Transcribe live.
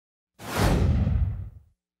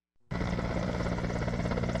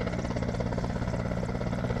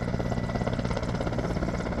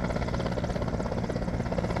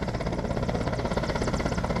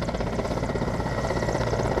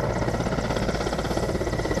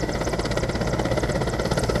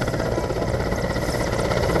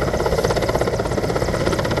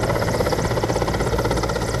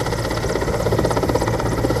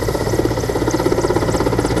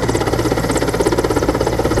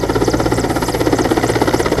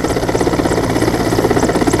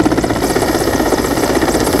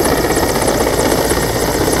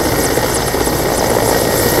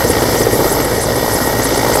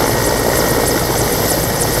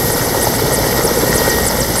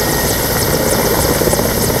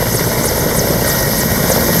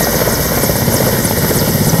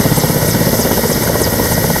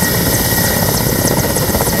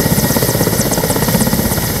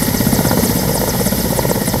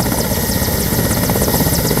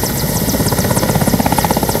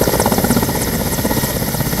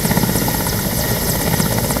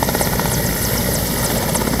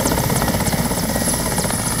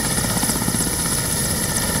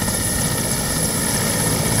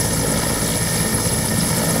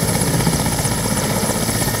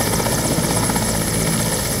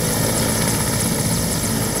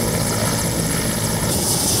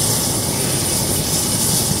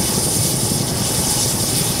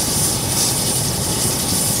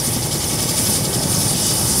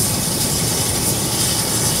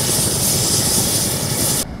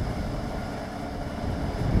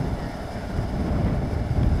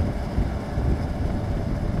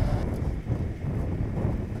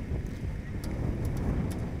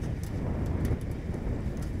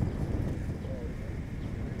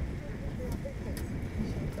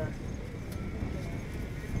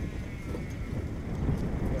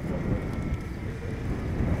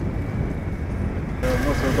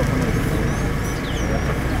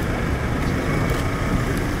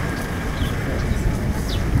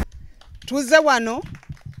Tuze wano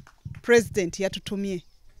President yatutumye.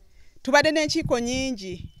 Tubadde n'enkiiko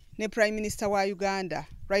nyingi ne Prime Minister wa Uganda,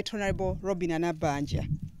 Right Honorable Robin Anabanja.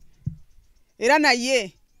 Era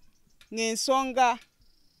naye ng'ensonga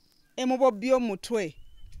emubobby omutwe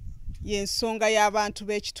y'ensonga y'abantu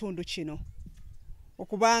b'ekitundu kino.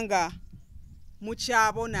 Okubanga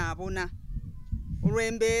mukyabonaabona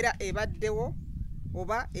olw'embeera ebaddewo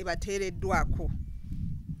oba ebateereddwako.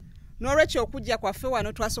 N'olwekyo okujja kwaffe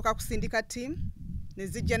wano twasooka kusindika ttiimu ne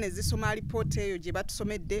zijja ne zisoma alipoota eyo gye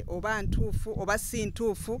batusomedde oba ntuufu oba si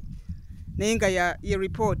ntuufu naye nga ye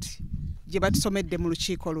ripooti gye batusomedde mu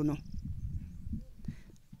lukiiko luno.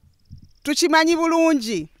 Tukimanyi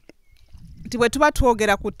bulungi nti bwe tuba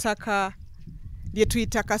twogera ku ttaka lye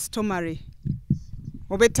tuyita customary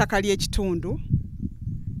oba ettaka ly'ekitundu,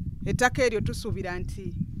 ettaka eryo tusuubira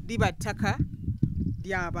nti liba ttaka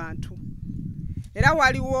ly'abantu. Era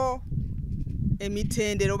waliwo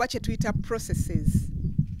emitendera oba kye tuyita processes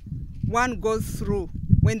one goes through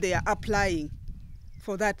when they are applying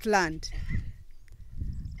for that land.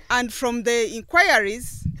 And from the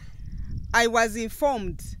inquiries, I was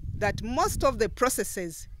informed that most of the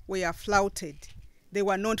processes were flouted. They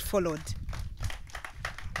were not followed.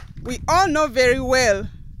 We all know very well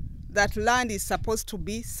that land is supposed to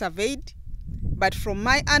be surveyed, but from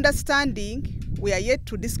my understanding, we are yet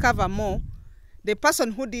to discover more. The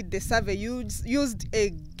person who did the survey used a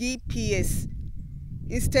GPS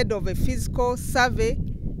instead of a physical survey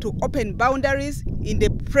to open boundaries in the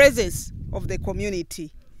presence of the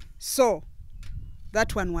community. So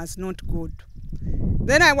that one was not good.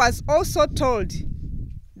 Then I was also told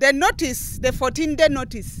the notice, the 14-day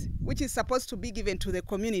notice, which is supposed to be given to the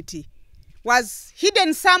community, was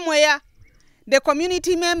hidden somewhere. The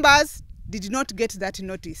community members did not get that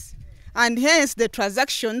notice. And hence the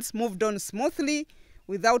transactions moved on smoothly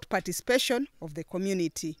without participation of the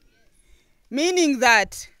community. Meaning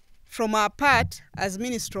that from our part as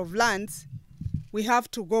Minister of Lands, we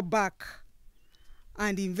have to go back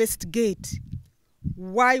and investigate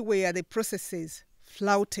why were the processes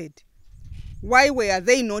flouted? Why were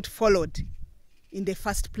they not followed in the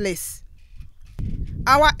first place?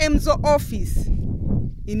 Our MZO office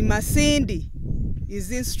in Masindi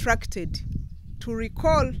is instructed to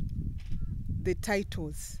recall the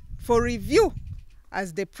titles for review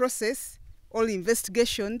as the process, all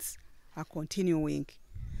investigations are continuing.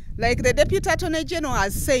 Like the Deputy Attorney General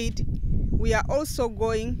has said, we are also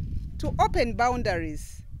going to open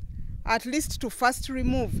boundaries, at least to first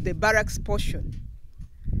remove the barracks portion.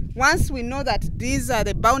 Once we know that these are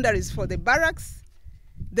the boundaries for the barracks,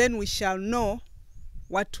 then we shall know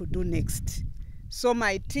what to do next. So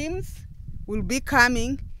my teams will be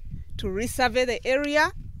coming to resurvey the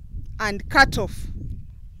area and cut off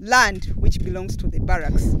land which belongs to the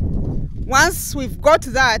barracks. Once we've got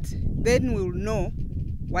that, then we'll know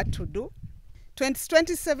what to do.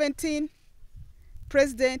 2017,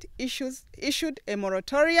 President issued a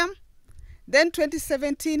moratorium. Then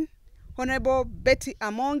 2017, Honorable Betty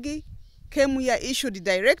Amongi came here, issued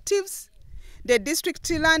directives. The District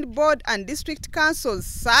Land Board and District Councils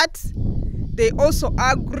sat. They also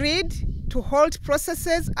agreed to hold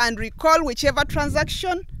processes and recall whichever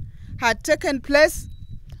transaction had taken place,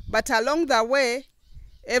 but along the way,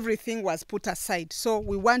 everything was put aside. So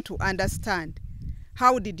we want to understand,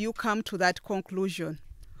 how did you come to that conclusion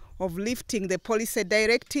of lifting the policy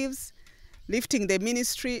directives, lifting the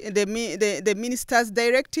ministry, the minister's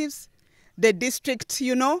directives, the district,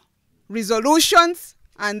 resolutions,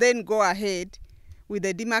 and then go ahead with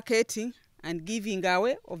the demarcating and giving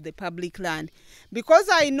away of the public land? Because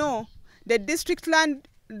I know the district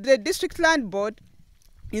land board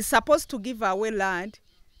is supposed to give away land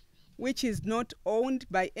which is not owned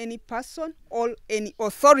by any person or any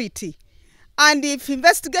authority. And if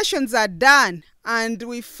investigations are done and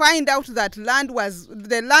we find out that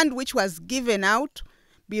the land which was given out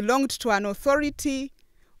belonged to an authority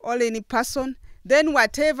or any person, then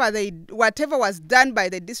whatever was done by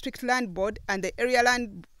the District Land Board and the Area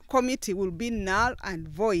Land Committee will be null and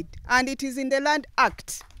void. And it is in the Land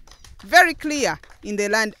Act, very clear in the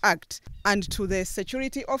Land Act. And to the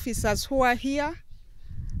security officers who are here,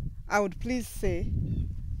 I would please say,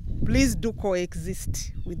 please do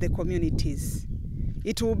coexist with the communities.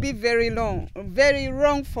 It will be very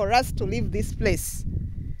wrong for us to leave this place.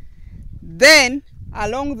 Then,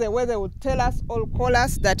 along the way, they will tell us or call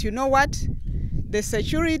us that, you know what, the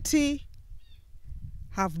security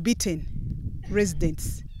have beaten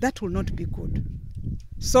residents. That will not be good.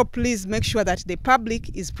 So please make sure that the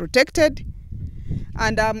public is protected.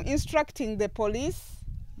 And I'm instructing the police,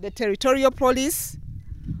 the territorial police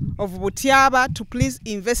of Butyaba to please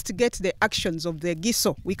investigate the actions of the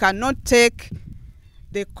Giso. We cannot take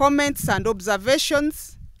the comments and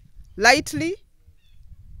observations lightly.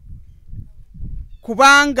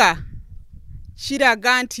 Kubanga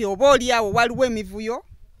kiraga nti oba oliawo waliwo emivuyo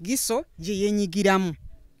Giso gye yenyigiramu.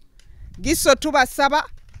 Giso tubasaba,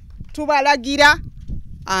 tubalagira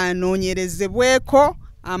anoonyerezebweko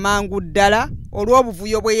amangu ddala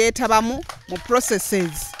olw'obuvuyo bwe yeetabamu mu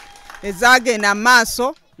processes ezagenda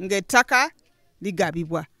maaso ng'ettaka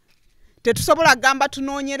ligabibwa. Tetusobola gamba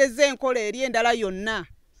tunoonyereze enkola eri endala yonna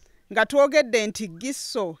nga twogedde nti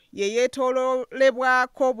Giso ye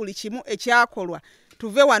yeetoololebwako buli kimu ekyakolwa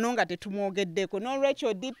tuve wano nga tetumwogeddeko.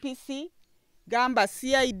 N'olwekyo DPC gamba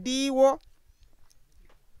CID wo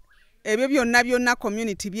ebyo byonna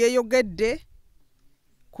community byeyogedde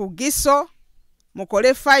ku Giso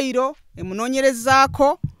mukole fayiro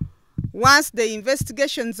emunoonyerezaako. Once the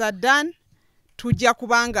investigations are done tujja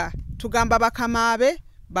kubanga tugamba bakamaabe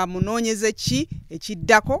bamunoonyeze ki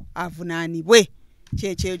ekiddako avunaanibwe.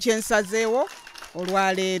 Kyekyo kyensazeewo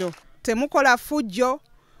olwaleero. Temukola fujjo.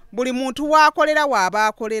 Buli muntu waakolera waaba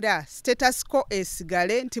akolera. Status quo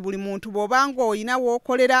esigale nti buli muntu bw'obanga oyina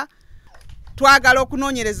w'okolera twagala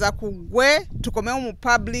okunoonyereza ku ggwe tukomewo mu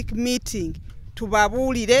public meeting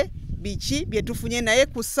tubabuulire biki bye tufunye, naye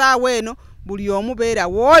ku ssaawa eno buli omu beera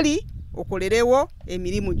w'oli okolerewo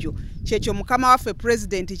emirimu gyo. Kyekyo mukama waffe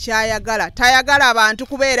President kyayagala. Tayagala abantu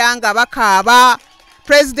kubeera nga bakaaba.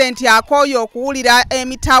 President akooye okuwulira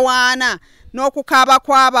emitawaana n'okukaaba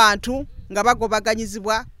kw'abantu nga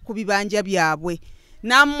bagobaganyizibwa ku bibanja byabwe.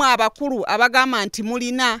 Nammwe abakulu abagamba nti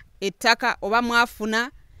mulina ettaka oba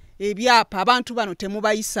mwafuna ebyapa, abantu bano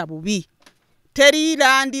temubayisa bubi. Teri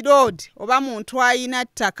land road oba muntu ayina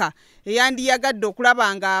ttaka eyandiyagadde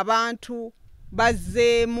okulaba nga abantu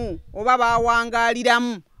bazzeemu oba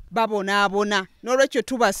bawangaaliramu babonaabona. N'olwekyo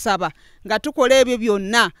tubasaba nga tukola ebyo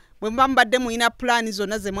byonna bwe muba mubadde muyina pulaani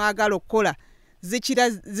zonna ze mwagala okukola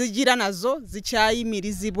zigira nazo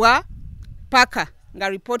zikyayimirizibwa paka nga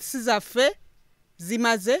reports zaffe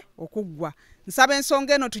zimaze okuggwa. Nsaba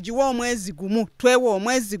ensonga eno tugiwe omwezi gumu, twewe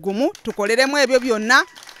omwezi gumu tukoleremu ebyo byonna,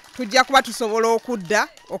 tujja kuba tusobola okudda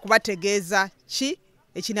okubategeeza ki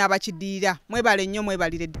ekinaaba kiddirira. Mwebale nnyo,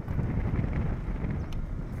 mwebalire.